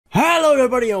Hello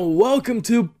everybody and welcome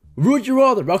to Would You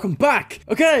Rather. Welcome back.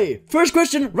 Okay, first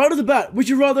question right off the bat. Would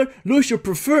you rather lose your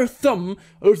preferred thumb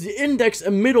or lose the index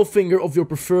and middle finger of your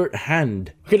preferred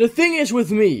hand? Okay, the thing is with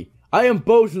me, I am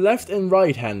both left and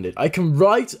right-handed. I can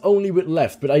write only with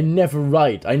left, but I never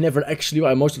write. I never actually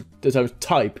write. I most of the time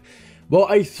type. Well,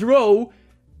 I throw,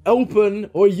 open,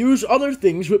 or use other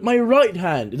things with my right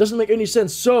hand. It doesn't make any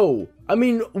sense. So, I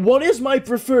mean, what is my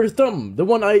preferred thumb? The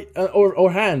one I,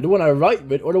 or hand, the one I write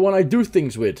with, or the one I do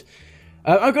things with?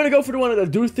 I'm gonna go for the one that I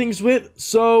do things with,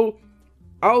 so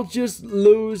I'll just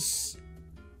lose...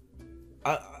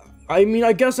 I mean,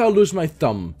 I guess I'll lose my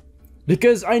thumb.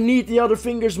 Because I need the other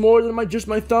fingers more than just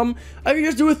my thumb. I can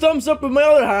just do a thumbs up with my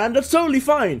other hand, that's totally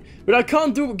fine. But I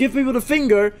can't give people the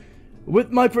finger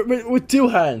with two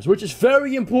hands, which is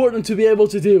very important to be able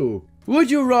to do.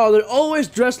 Would you rather always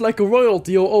dress like a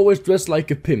royalty or always dress like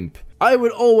a pimp? I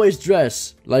would always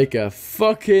dress like a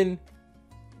fucking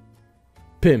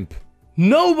pimp.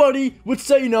 Nobody would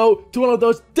say no to one of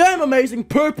those damn amazing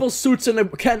purple suits and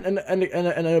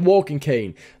a walking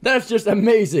cane. That's just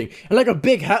amazing. And like a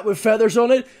big hat with feathers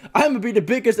on it. I'm gonna be the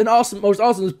biggest and most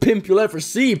awesome pimp you'll ever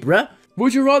see, bruh.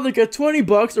 Would you rather get 20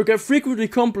 bucks or get frequently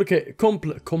complimented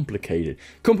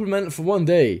for one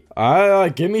day?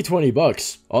 Give me 20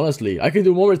 bucks. Honestly, I can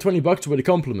do more with 20 bucks with a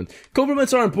compliment.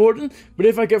 Compliments are important, but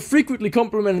if I get frequently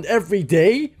complimented every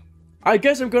day, I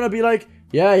guess I'm gonna be like,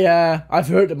 yeah, I've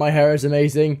heard that my hair is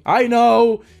amazing. I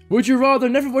know. Would you rather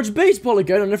never watch baseball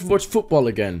again or never watch football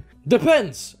again?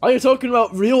 Depends. Are you talking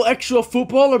about real actual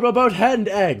football or about hand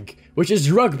egg, which is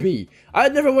rugby?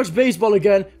 I'd never watch baseball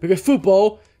again because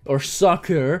football, or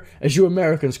soccer, as you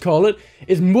Americans call it,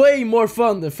 is way more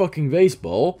fun than fucking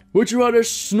baseball. Would you rather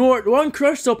snort one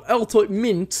crushed up Altoid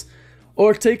mint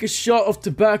or take a shot of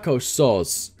tobacco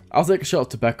sauce? I'll take a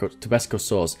shot of Tabasco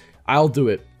sauce. I'll do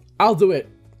it.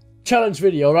 Challenge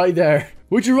video right there.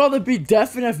 Would you rather be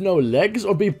deaf and have no legs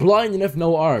or be blind and have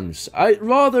no arms? I'd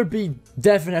rather be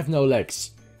deaf and have no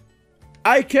legs.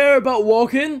 I care about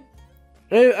walking.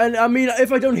 And I mean,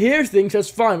 if I don't hear things, that's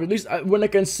fine. But at least when I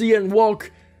can see and walk,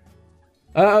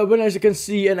 when I can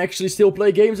see and actually still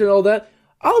play games and all that,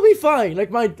 I'll be fine.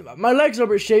 Like, my legs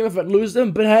are a shame if I lose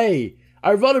them, but hey,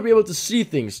 I'd rather be able to see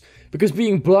things. Because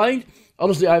being blind,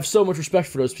 honestly, I have so much respect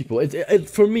for those people.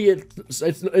 For me, it looks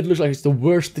like it's the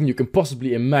worst thing you can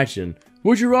possibly imagine.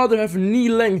 Would you rather have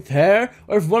knee-length hair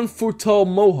or have 1 foot tall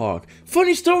mohawk?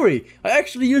 Funny story, I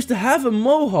actually used to have a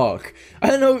mohawk.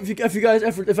 I don't know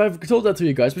if I've told that to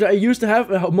you guys, but I used to have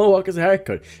a mohawk as a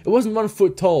haircut. It wasn't 1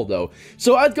 foot tall though,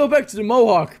 so I'd go back to the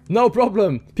mohawk. No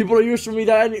problem. People are used to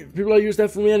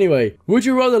that for me anyway. Would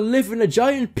you rather live in a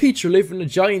giant peach or live in a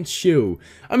giant shoe?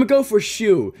 I'm gonna go for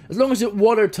shoe. As long as it's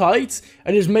watertight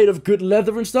and is made of good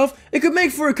leather and stuff, it could make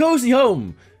for a cozy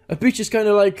home. A peach is kind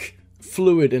of like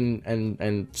fluid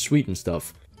and sweet and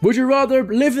stuff. Would you rather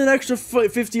live an extra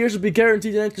 50 years or be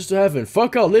guaranteed an entrance to heaven?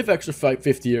 Fuck, I'll live extra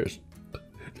 50 years.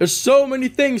 There's so many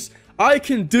things I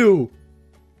can do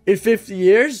in 50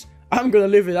 years. I'm gonna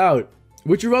live it out.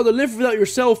 Would you rather live without your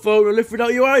cell phone or live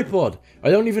without your iPod? I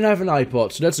don't even have an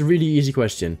iPod, so that's a really easy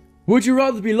question. Would you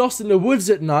rather be lost in the woods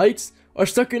at night or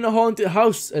stuck in a haunted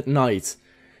house at night?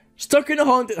 Stuck in a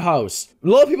haunted house. A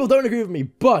lot of people don't agree with me,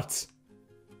 but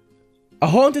a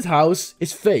haunted house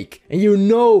is fake, and you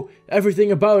know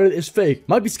everything about it is fake.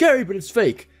 Might be scary, but it's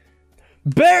fake.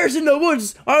 Bears in the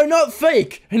woods are not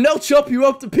fake, and they'll chop you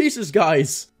up to pieces,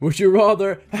 guys. Would you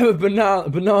rather have a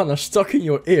banana stuck in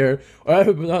your ear, or have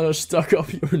a banana stuck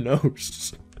up your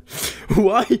nose?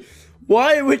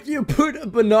 Why would you put a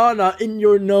banana in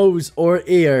your nose or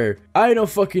ear? I don't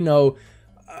fucking know.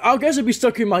 I guess it'd be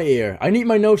stuck in my ear. I need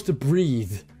my nose to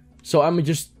breathe. So I'm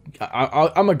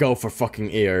gonna go for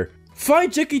fucking ear.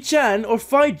 Fight Jackie Chan or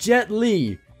fight Jet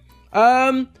Li?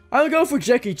 I'm gonna go for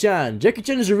Jackie Chan. Jackie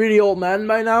Chan is a really old man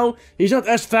by now. He's not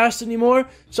as fast anymore,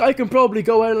 so I can probably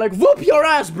go ahead and like whoop your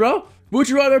ass, bro. Would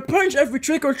you rather punch every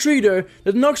trick-or-treater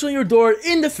that knocks on your door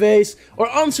in the face or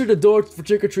answer the door for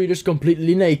trick-or-treaters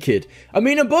completely naked? I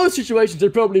mean, in both situations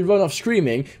they'd probably run off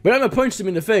screaming, but I'm gonna punch them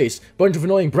in the face. Bunch of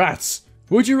annoying brats.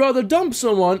 Would you rather dump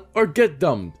someone or get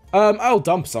dumped? I'll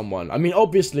dump someone. I mean,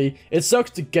 obviously, it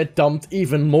sucks to get dumped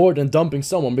even more than dumping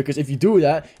someone, because if you do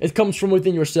that, it comes from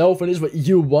within yourself and is what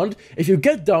you want. If you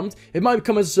get dumped, it might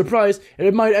come as a surprise, and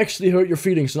it might actually hurt your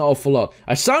feelings an awful lot.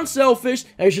 I sound selfish,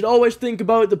 and you should always think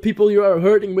about the people you are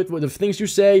hurting with the things you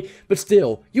say, but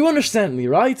still, you understand me,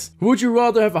 right? Would you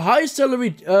rather have a high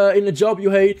salary in a job you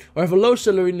hate, or have a low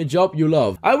salary in a job you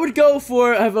love? I would go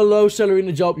for have a low salary in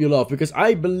a job you love, because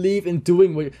I believe in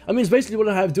doing what, it's basically what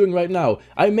I have doing right now.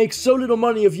 I make so little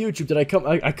money of YouTube that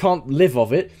I can't live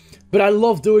of it. but I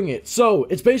love doing it. So,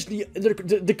 it's basically,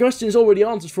 the question is already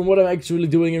answered from what I'm actually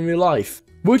doing in real life.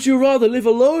 Would you rather live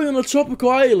alone on a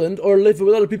tropical island or live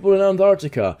with other people in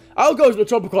Antarctica? I'll go to the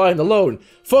tropical island alone.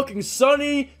 Fucking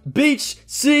sunny, beach,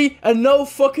 sea, and no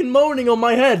fucking moaning on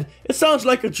my head. It sounds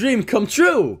like a dream come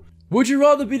true. Would you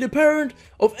rather be the parent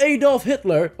of Adolf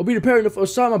Hitler or be the parent of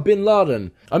Osama bin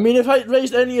Laden? I mean, if I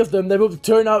raised any of them, they would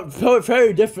turn out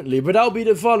very differently, but I'll be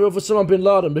the father of Osama bin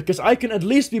Laden because I can at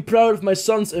least be proud of my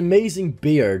son's amazing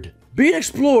beard. Be an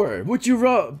explorer. Would you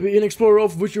rather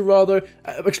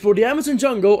explore the Amazon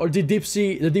jungle or the deep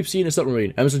sea in a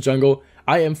submarine? Amazon jungle.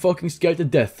 I am fucking scared to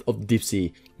death of the deep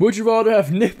sea. Would you rather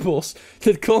have nipples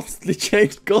that constantly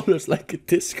change colors like a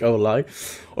disco light,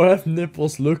 or have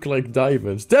nipples look like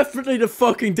diamonds? Definitely the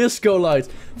fucking disco lights.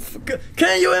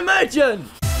 Can you imagine?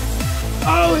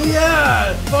 Oh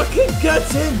yeah, fucking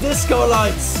get in disco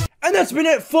lights. And that's been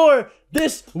it for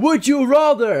this Would You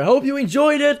Rather. I hope you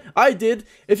enjoyed it. I did.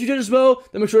 If you did as well,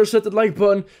 then make sure to set that like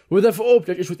button. Whatever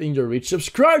object is within your reach.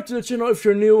 Subscribe to the channel if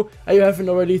you're new and you haven't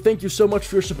already. Thank you so much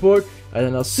for your support. And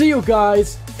then I'll see you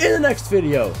guys in the next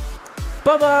video.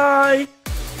 Bye bye.